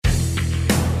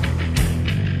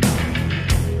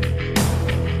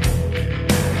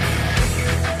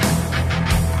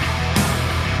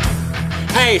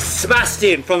Hi, it's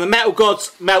Sebastian from the Metal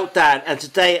Gods Meltdown, and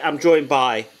today I'm joined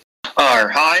by...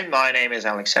 Hi, my name is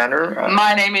Alexander.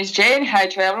 My name is Jane. Hi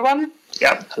to everyone.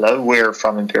 Yep, hello, we're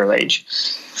from Imperial Age.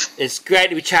 It's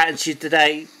great to be chatting to you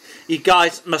today. You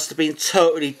guys must have been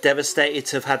totally devastated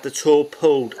to have had the tour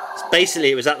pulled. Basically,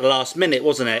 it was at the last minute,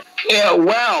 wasn't it? Yeah,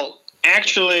 well,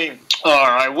 actually,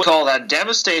 I would call that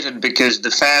devastated because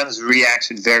the fans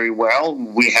reacted very well.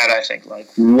 We had, I think, like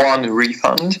one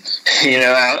refund,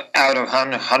 out of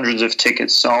hundreds of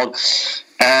tickets sold.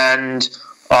 And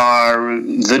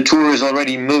the tour is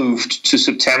already moved to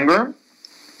September.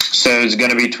 So it's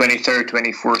going to be 23rd,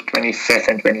 24th, 25th,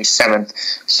 and 27th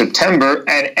September.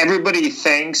 And everybody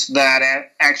thinks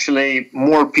that actually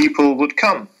more people would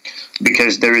come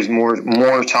because there is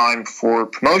more time for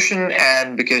promotion,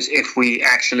 and because if we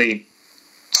actually...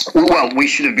 Well, we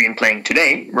should have been playing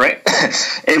today, right?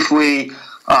 If we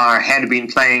had been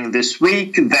playing this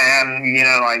week,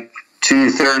 then,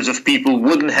 2/3 of people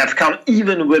wouldn't have come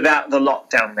even without the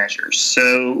lockdown measures.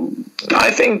 So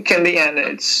I think in the end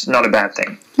it's not a bad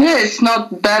thing. Yeah, it's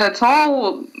not bad at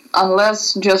all,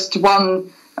 unless just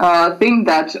one thing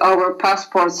that our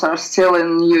passports are still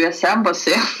in U.S.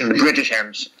 Embassy. In the British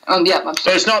Embassy. Yeah,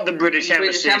 so it's not the British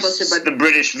Embassy, it's the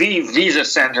British Visa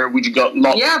Center which got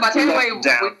locked down. Yeah, but anyway, we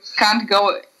can't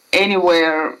go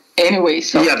anywhere anyway.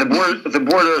 So. Yeah, the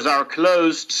borders are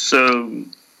closed, so...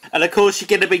 And of course, you're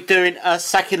going to be doing a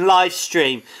second live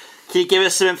stream. Can you give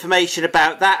us some information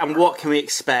about that, and what can we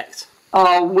expect?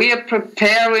 We are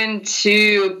preparing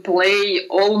to play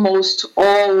almost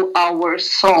all our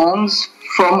songs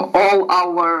from all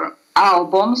our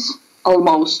albums,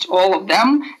 almost all of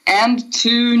them, and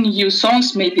 2 new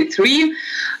songs, maybe 3.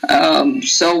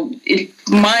 So it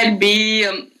might be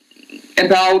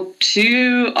about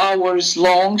 2 hours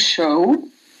long show,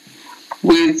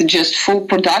 with just full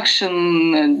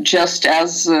production, just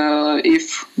as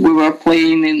if we were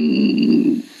playing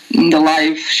in the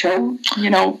live show,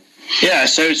 Yeah,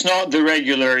 so it's not the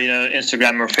regular,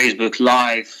 Instagram or Facebook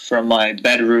live from my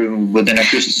bedroom with an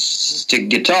acoustic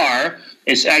guitar.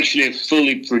 It's actually a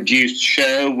fully produced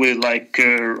show with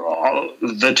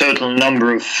the total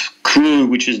number of crew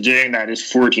which is doing that is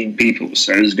 14 people.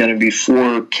 So there's going to be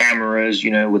 4 cameras,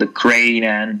 with a crane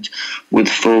and with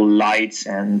full lights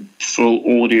and full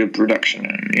audio production.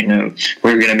 And,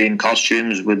 we're going to be in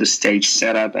costumes with the stage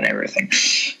setup and everything.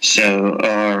 So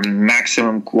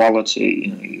maximum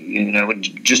quality,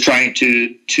 just trying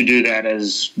to do that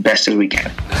as best as we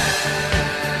can.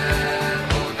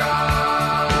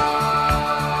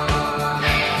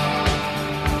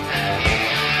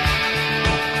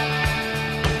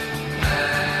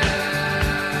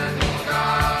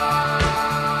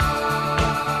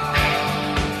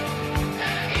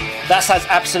 That sounds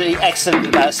absolutely excellent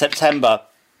about September,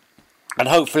 and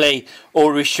hopefully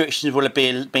all restrictions will have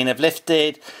been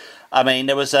lifted. I mean,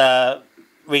 there was a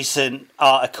recent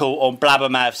article on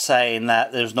Blabbermouth saying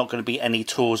that there's not going to be any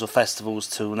tours or festivals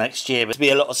till next year. There's be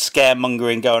a lot of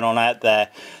scaremongering going on out there,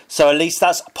 so at least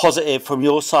that's positive from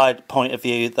your side point of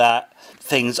view that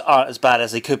things aren't as bad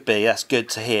as they could be. That's good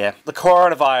to hear. The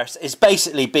coronavirus is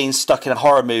basically being stuck in a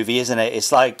horror movie, isn't it?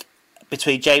 It's like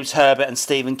between James Herbert and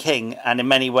Stephen King, and in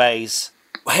many ways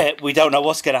we don't know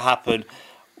what's going to happen.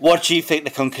 What do you think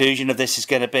the conclusion of this is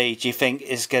going to be? Do you think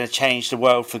it's going to change the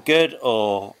world for good,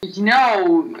 or...?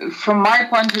 From my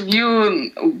point of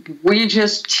view, we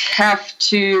just have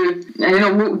to...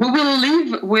 we will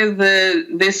live with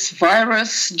this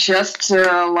virus just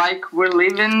like we're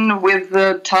living with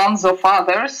tons of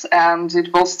others, and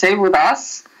it will stay with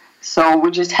us. So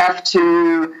we just have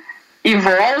to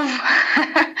evolve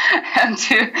and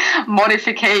to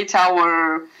modify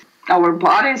our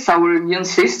bodies, our immune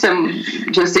system.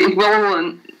 Just it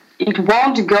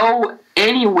won't go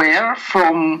anywhere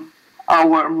from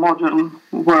our modern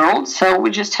world, so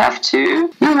we just have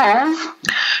to evolve.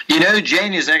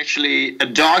 Jane is actually a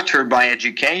doctor by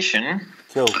education.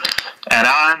 Cool. And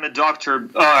I'm a doctor,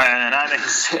 and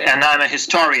I'm a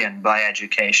historian by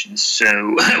education. So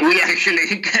we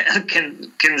actually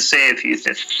can say a few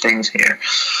things here.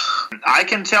 I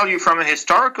can tell you from a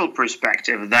historical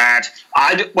perspective that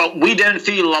we don't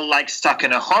feel like stuck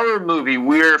in a horror movie.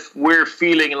 We're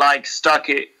feeling like stuck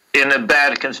in a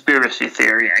bad conspiracy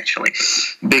theory, actually,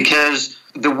 because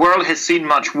the world has seen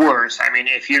much worse. I mean,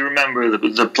 if you remember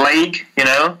the plague,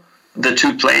 the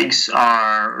 2 plagues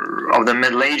are of the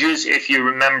Middle Ages. If you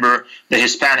remember the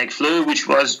Hispanic flu, which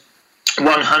was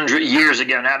 100 years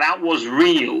ago. Now, that was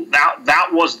real. That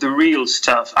was the real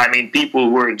stuff. I mean, people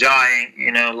were dying,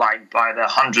 by the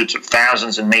hundreds of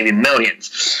thousands and maybe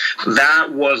millions.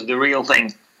 That was the real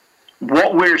thing.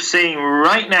 What we're seeing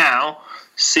right now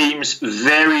seems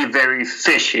very, very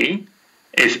fishy.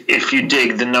 If you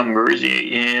dig the numbers,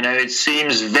 it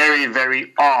seems very,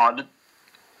 very odd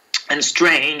and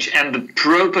strange, and the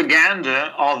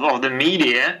propaganda of the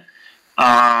media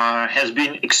has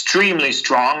been extremely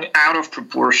strong, out of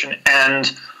proportion,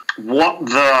 and what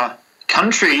the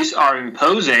countries are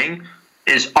imposing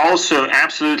is also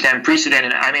absolutely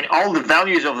unprecedented. I mean, all the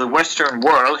values of the Western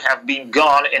world have been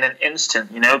gone in an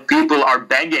instant. People are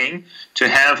begging to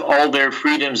have all their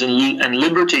freedoms and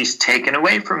liberties taken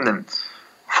away from them.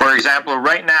 For example,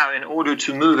 right now, in order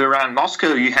to move around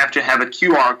Moscow, you have to have a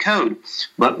QR code.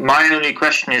 But my only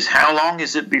question is, how long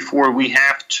is it before we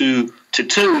have to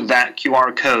tattoo that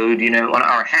QR code, on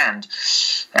our hand?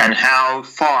 And how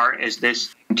far is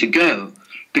this to go?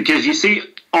 Because you see,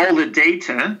 all the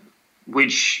data,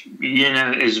 which,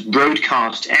 is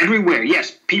broadcast everywhere.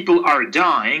 Yes, people are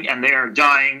dying, and they are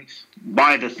dying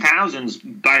by the thousands,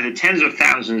 by the tens of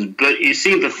thousands. But you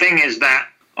see, the thing is that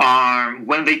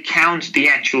when they count the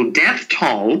actual death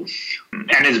toll,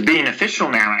 and it's being official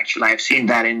now, actually, I've seen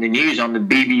that in the news on the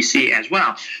BBC as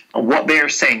well, what they're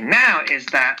saying now is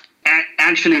that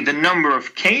actually the number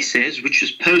of cases, which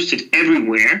is posted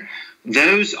everywhere,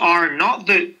 those are not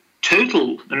the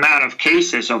total amount of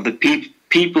cases of the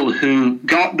people who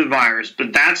got the virus,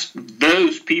 but that's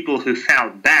those people who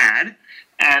felt bad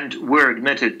and were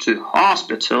admitted to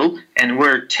hospital and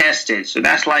were tested. So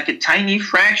that's like a tiny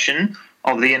fraction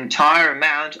of the entire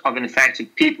amount of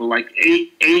infected people. Like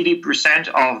 80%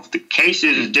 of the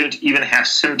cases don't even have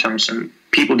symptoms, and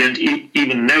people don't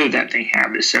even know that they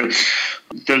have this. So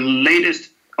the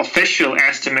latest official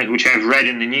estimate, which I've read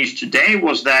in the news today,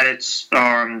 was that it's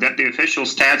that the official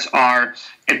stats are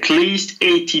at least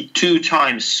 82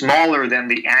 times smaller than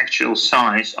the actual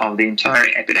size of the entire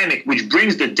epidemic, which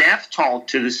brings the death toll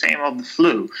to the same of the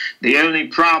flu. The only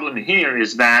problem here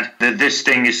is that this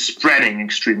thing is spreading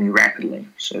extremely rapidly,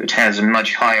 so it has a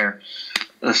much higher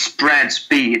spread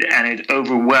speed, and it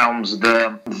overwhelms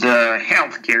the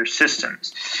healthcare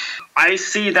systems. I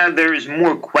see that there is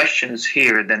more questions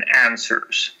here than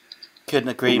answers. Couldn't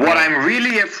agree more. What I'm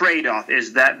really afraid of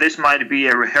is that this might be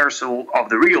a rehearsal of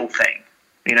the real thing.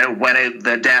 When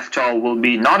the death toll will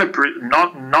be not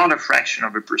a fraction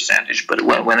of a percentage, but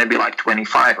when it be like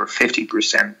 25 or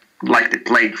 50%, like the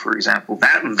plague, for example.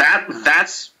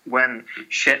 That's when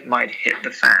shit might hit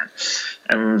the fan,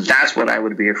 and that's what I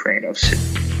would be afraid of.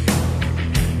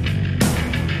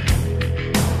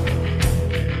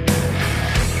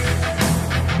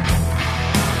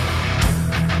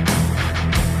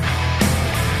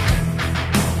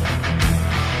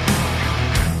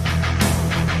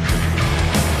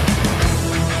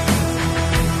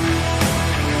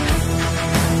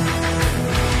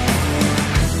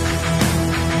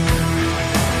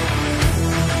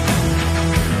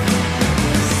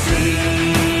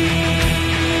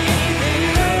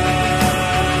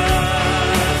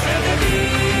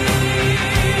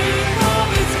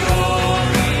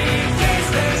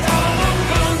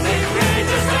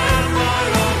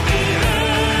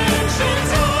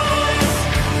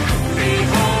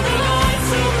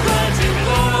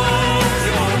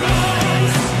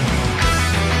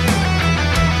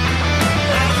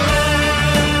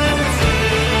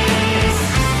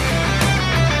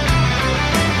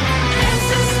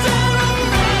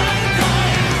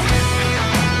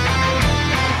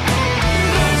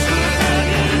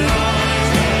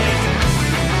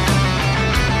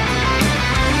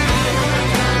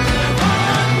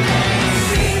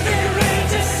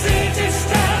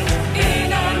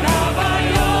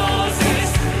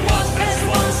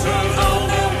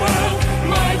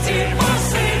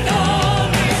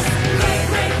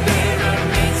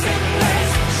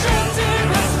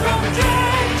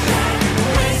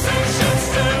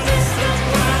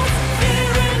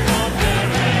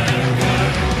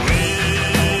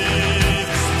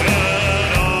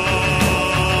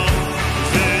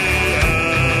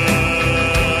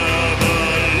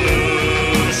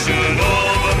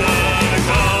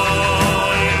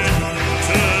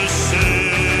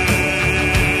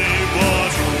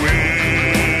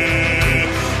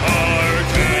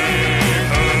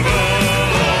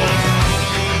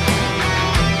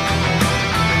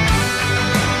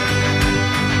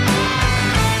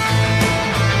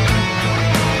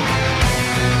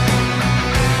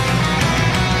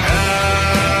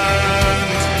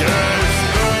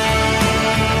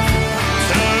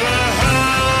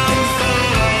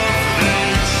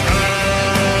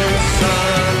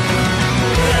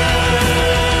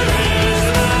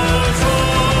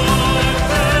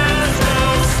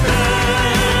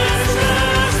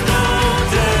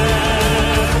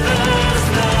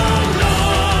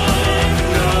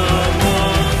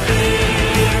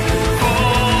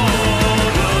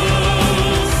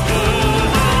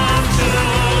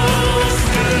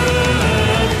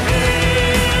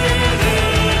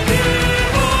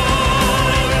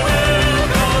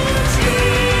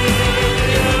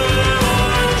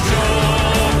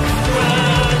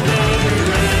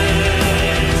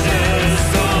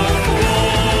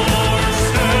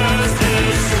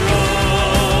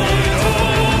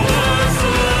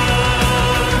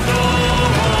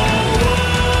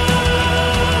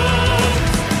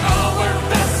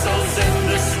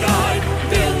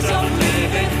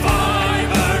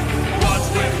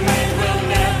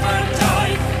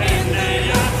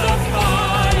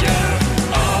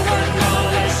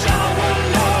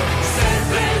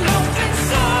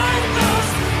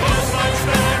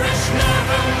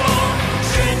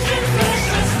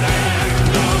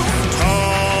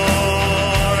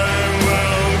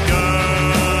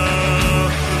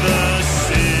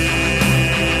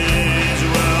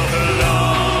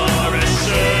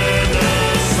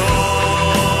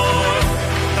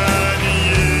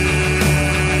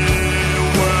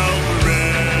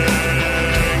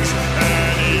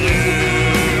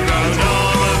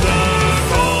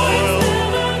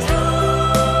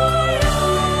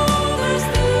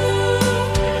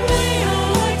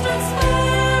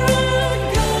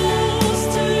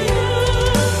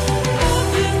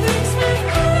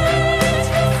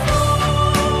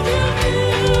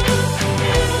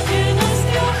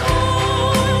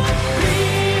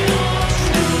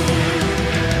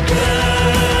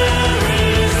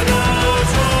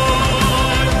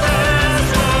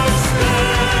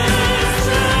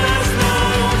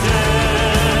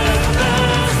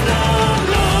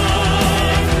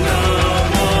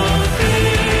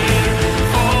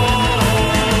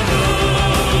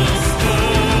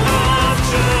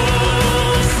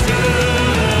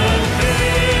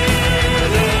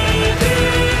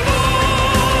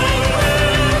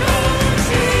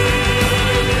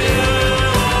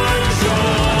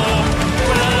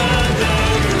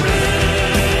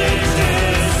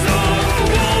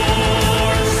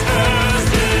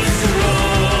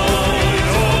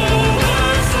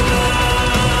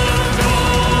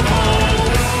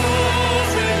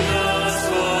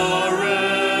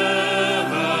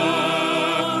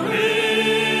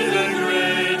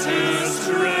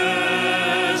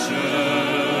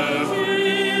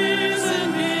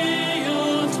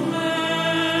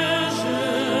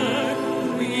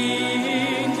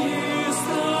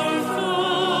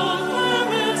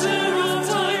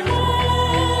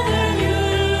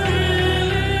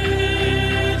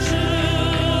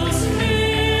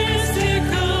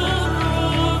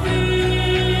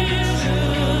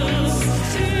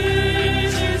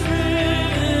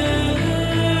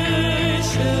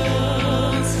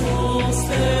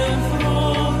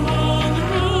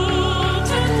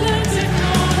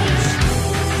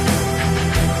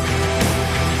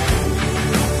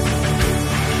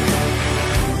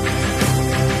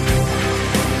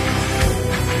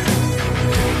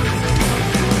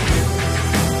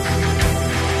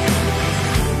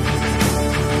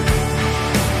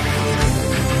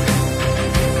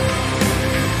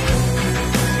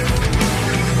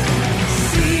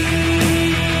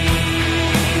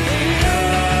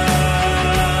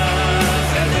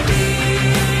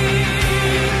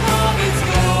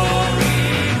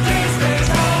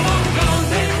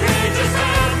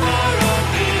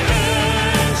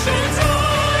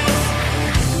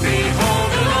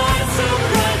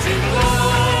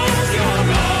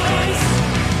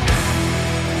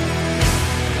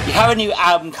 have a new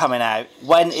album coming out.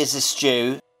 When is this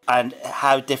due, and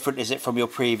how different is it from your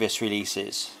previous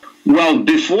releases? Well,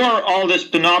 before all this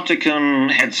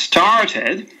panopticon had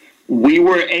started, we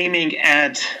were aiming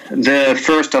at the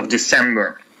 1st of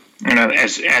December,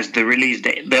 as the release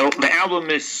date. The album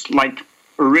is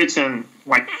written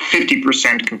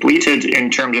 50% completed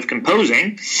in terms of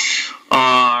composing.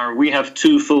 We have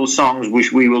 2 full songs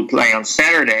which we will play on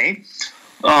Saturday.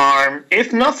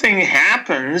 If nothing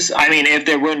happens, if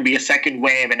there won't be a second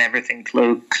wave and everything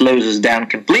closes down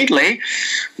completely,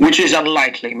 which is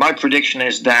unlikely. My prediction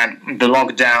is that the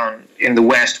lockdown in the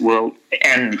West will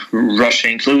end, Russia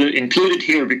included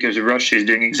here, because Russia is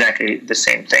doing exactly the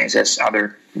same things as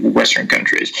other Western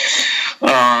countries.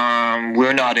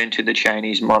 We're not into the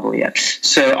Chinese model yet.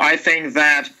 So I think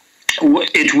that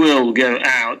it will go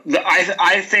out.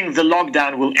 I think the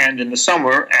lockdown will end in the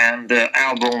summer, and the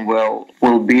album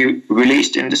will be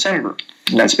released in December.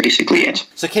 That's basically it.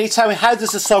 So can you tell me, how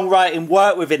does the songwriting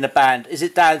work within the band? Is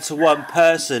it down to one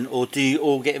person, or do you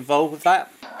all get involved with that?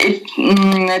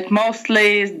 It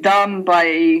mostly is done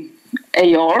by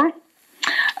Ayor.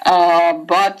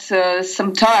 But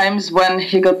sometimes when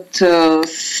he got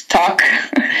stuck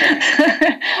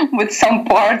with some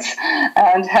parts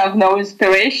and have no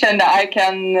inspiration, I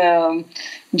can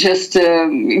just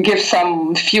give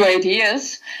some few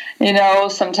ideas.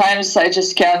 Sometimes I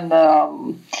just can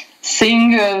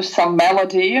sing some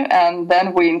melody, and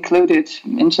then we include it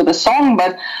into the song.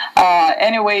 But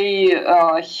anyway,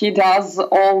 he does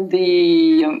all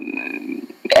the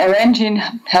arranging,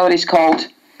 how it is called?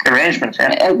 Arrangement,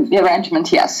 yeah.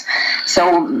 Arrangement, yes.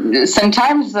 So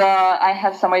sometimes I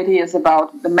have some ideas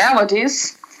about the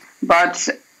melodies, but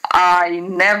I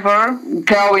never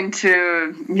go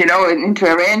into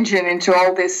arranging, into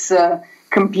all this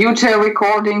computer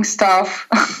recording stuff.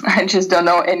 I just don't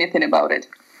know anything about it.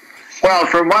 Well,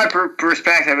 from my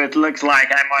perspective, it looks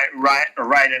like I might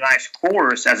write a nice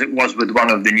chorus, as it was with one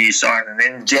of the new songs, and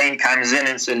then Jane comes in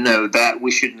and says, "No, that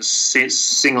we shouldn't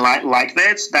sing like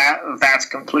this. That's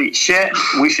complete shit.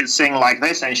 We should sing like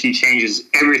this," and she changes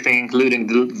everything, including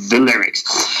the lyrics.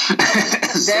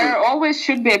 There always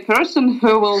should be a person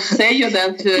who will say you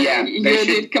that you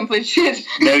did complete shit.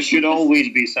 There should always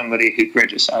be somebody who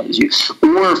criticizes you.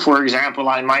 Or, for example,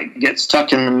 I might get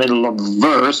stuck in the middle of a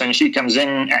verse, and she comes in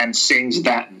and sings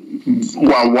that,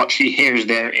 what she hears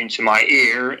there into my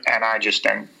ear, and I just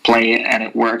then play it, and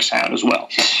it works out as well.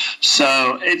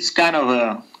 So it's kind of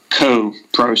a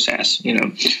co-process,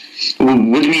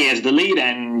 with me as the lead,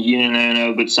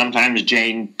 and but sometimes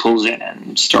Jane pulls in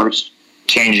and starts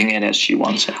changing it as she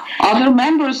wants it. Other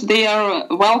members, they are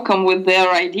welcome with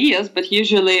their ideas, but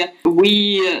usually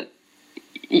we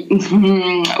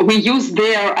use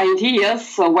their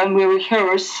ideas when we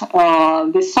rehearse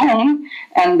the song,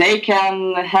 and they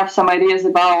can have some ideas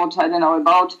about,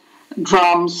 about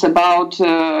drums, about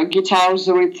guitar's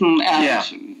rhythm,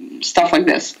 and stuff like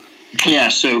this. Yeah,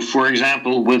 so for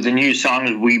example, with the new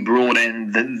songs, we brought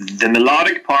in the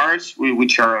melodic parts,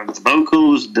 which are the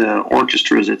vocals, the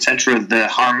orchestras, etc., the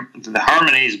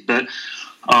harmonies, but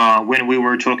when we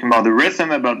were talking about the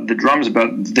rhythm, about the drums,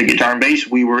 about the guitar and bass,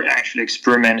 we were actually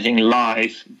experimenting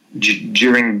live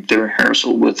during the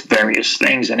rehearsal with various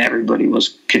things, and everybody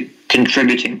was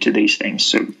contributing to these things.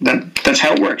 So that's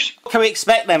how it works. What can we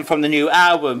expect then from the new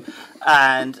album?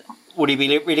 And would he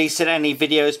be releasing any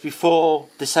videos before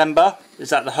December? Is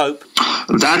that the hope?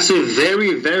 That's a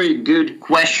very, very good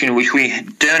question, which we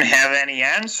don't have any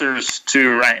answers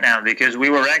to right now, because we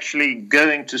were actually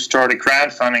going to start a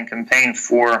crowdfunding campaign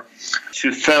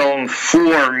to film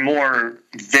 4 more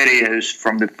videos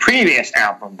from the previous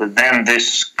album, but then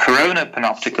this Corona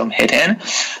panopticon hit in,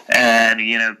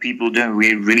 and people don't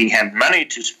really have money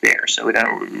to spare, so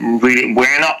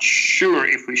we're not sure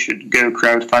if we should go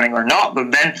crowdfunding or not.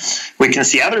 But then we can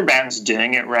see other bands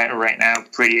doing it right now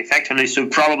pretty effectively, so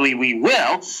probably we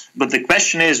will. But the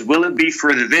question is, will it be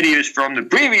for the videos from the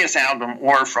previous album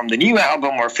or from the new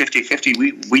album, or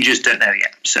 50-50? We just don't know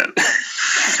yet, so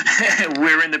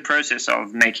we're in the process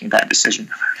of making that decision.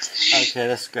 Okay,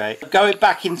 that's great. Going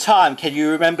back in time, can you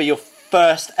remember your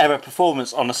first ever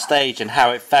performance on a stage and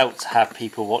how it felt to have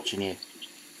people watching you?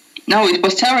 No, it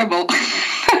was terrible.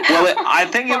 Well, I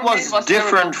think it was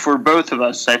different for both of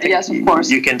us. I think yes, of course.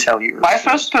 You can tell yours. My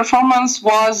first performance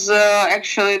was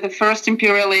actually the first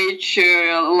Imperial Age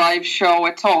live show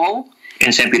at all.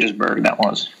 In St. Petersburg, that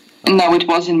was. No, it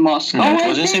was in Moscow. No, it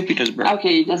was in St. Petersburg.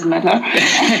 Okay, it doesn't matter.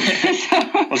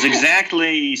 It was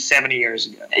exactly 70 years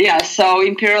ago. Yeah, so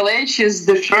Imperial Age is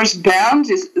the first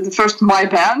band, is the first my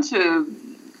band.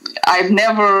 I've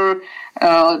never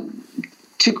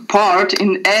took part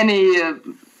in any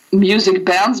music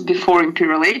bands before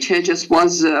Imperial Age. I just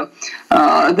was that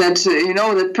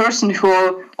person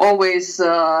who always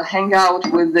hang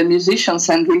out with the musicians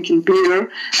and drinking beer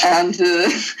and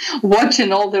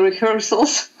watching all the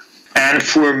rehearsals. And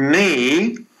for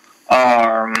me,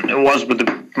 it was with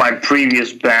my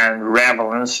previous band,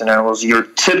 Revelance, and it was your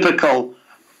typical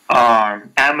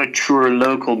amateur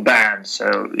local band.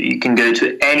 So you can go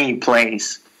to any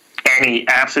place,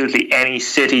 absolutely any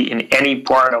city in any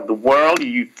part of the world.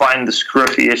 You find the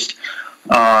scruffiest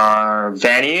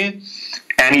venue,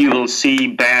 and you will see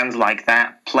bands like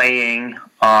that playing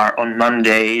on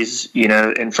Mondays,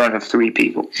 in front of 3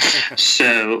 people.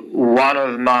 So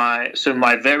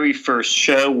my very first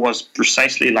show was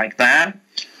precisely like that.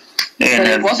 So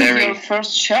it wasn't your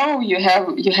first show. You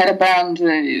had a band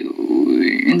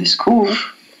in the school.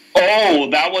 Oh,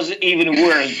 that was even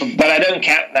worse, but I don't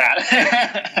count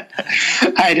that.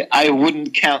 I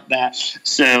wouldn't count that,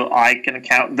 so I can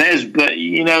count this. But,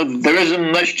 there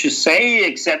isn't much to say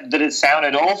except that it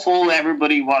sounded awful.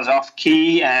 Everybody was off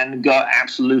key and got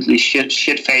absolutely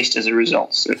shit-faced as a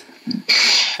result. So.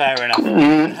 Fair enough.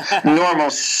 Normal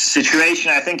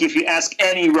situation. I think if you ask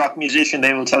any rock musician,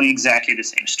 they will tell you exactly the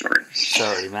same story.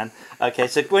 Sorry, man. Okay,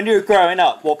 so when you were growing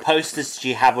up, what posters did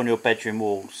you have on your bedroom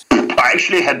walls? I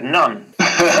actually had none.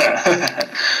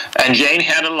 And Jane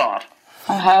had a lot.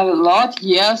 I had a lot,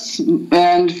 yes.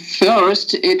 And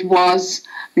first it was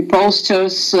the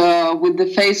posters with the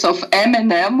face of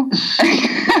Eminem.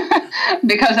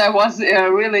 Because I was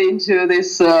really into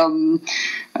this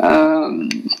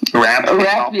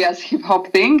rap, yes, hip-hop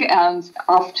thing. And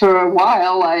after a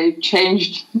while I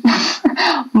changed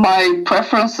my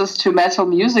preferences to metal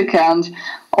music, and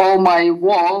all my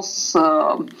walls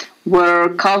were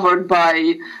covered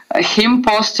by hymn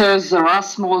posters,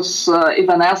 Erasmus,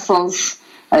 Evanescence.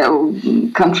 I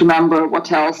can't remember what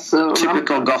else.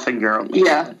 Typical gothic girl.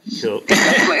 Yeah, Sure.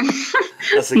 exactly.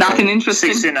 Nothing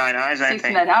interesting. 69 Eyes, I think.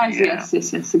 69 Eyes, yes,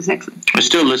 exactly. I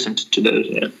still listen to those,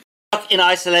 yeah. In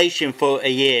isolation for a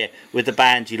year with the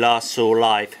band you last saw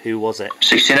live, who was it?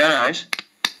 69 Eyes.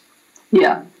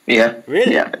 Yeah. Yeah.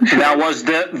 Really? Yeah. That was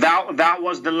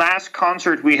the last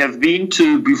concert we have been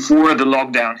to before the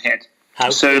lockdown hit.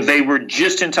 So they were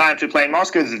just in time to play in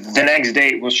Moscow. The next day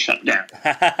it was shut down.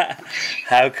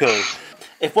 How cool.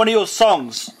 If one of your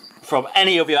songs from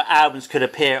any of your albums could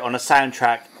appear on a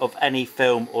soundtrack of any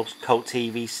film or cult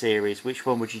TV series, which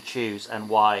one would you choose and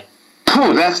why?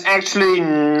 That's actually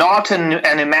not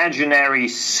an imaginary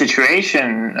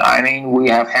situation. I mean, we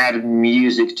have had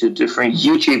music to different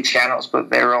YouTube channels, but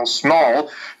they're all small.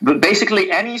 But basically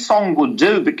any song would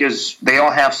do because they all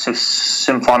have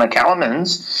symphonic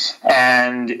elements.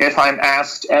 And if I'm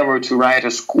asked ever to write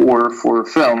a score for a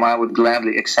film, I would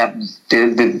gladly accept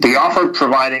the offer,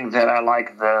 providing that I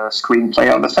like the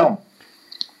screenplay of the film.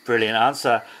 Brilliant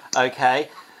answer. Okay.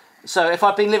 So, if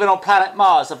I've been living on planet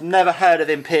Mars, I've never heard of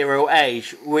Imperial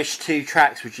Age. Which 2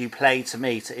 tracks would you play to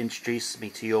me to introduce me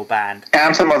to your band?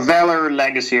 Anthem of Valor,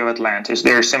 Legacy of Atlantis.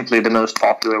 They're simply the most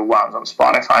popular ones on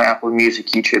Spotify, Apple Music,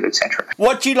 YouTube, etc.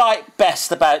 What do you like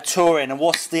best about touring, and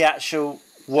what's the actual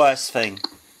worst thing?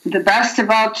 The best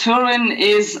about touring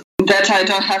is that I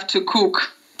don't have to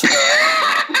cook.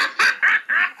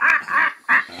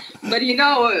 But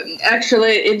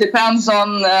actually, it depends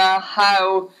on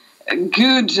how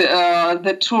good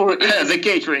the tour is. The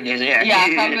catering is, yeah. Yeah,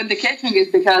 how good the catering is,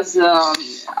 because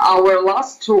our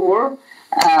last tour,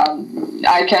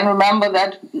 I can remember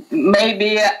that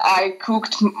maybe I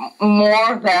cooked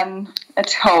more than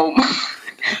at home.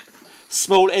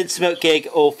 Small intimate gig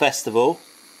or festival?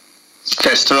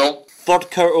 Festival.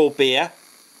 Vodka or beer?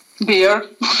 Beer.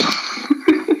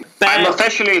 I'm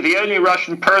officially the only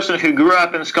Russian person who grew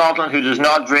up in Scotland who does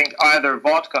not drink either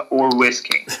vodka or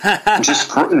whiskey. just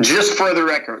for the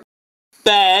record.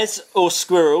 Bears or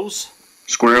squirrels?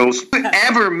 Squirrels.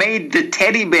 Whoever made the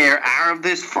teddy bear out of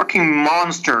this fucking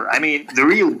monster? I mean, the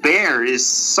real bear is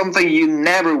something you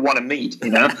never want to meet,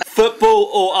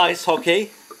 Football or ice hockey?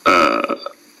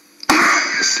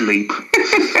 Sleep.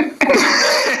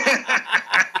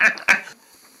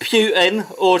 Putin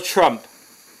or Trump?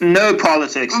 No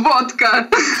politics. Vodka.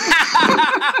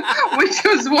 We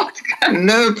choose vodka.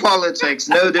 No politics,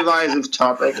 no divisive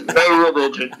topic, no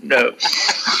religion, no.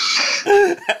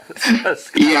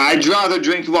 Yeah, I'd rather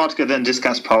drink vodka than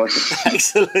discuss politics.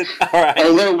 Excellent. All right.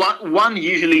 Although one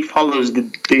usually follows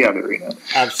the other,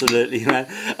 Absolutely, man.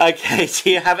 Okay, do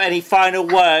you have any final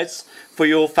words for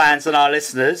your fans and our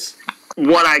listeners?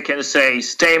 what I can say,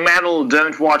 stay metal,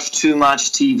 don't watch too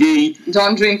much TV.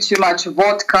 Don't drink too much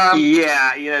vodka.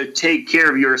 Yeah, take care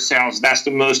of yourselves. That's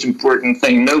the most important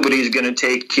thing. Nobody's going to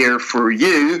take care for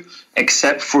you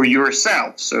except for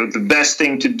yourself. So the best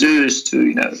thing to do is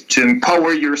to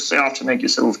empower yourself, to make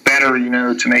yourself better,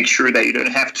 to make sure that you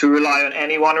don't have to rely on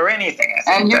anyone or anything.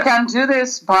 And you can do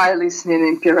this by listening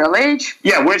Imperial Age.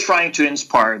 Yeah, we're trying to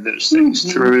inspire those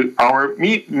things through our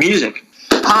music.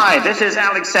 Hi, this is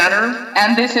Alexander.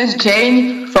 And this is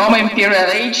Jane from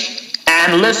Imperial Age.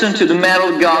 And listen to the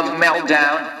Metal God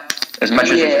Meltdown as much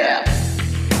as you can.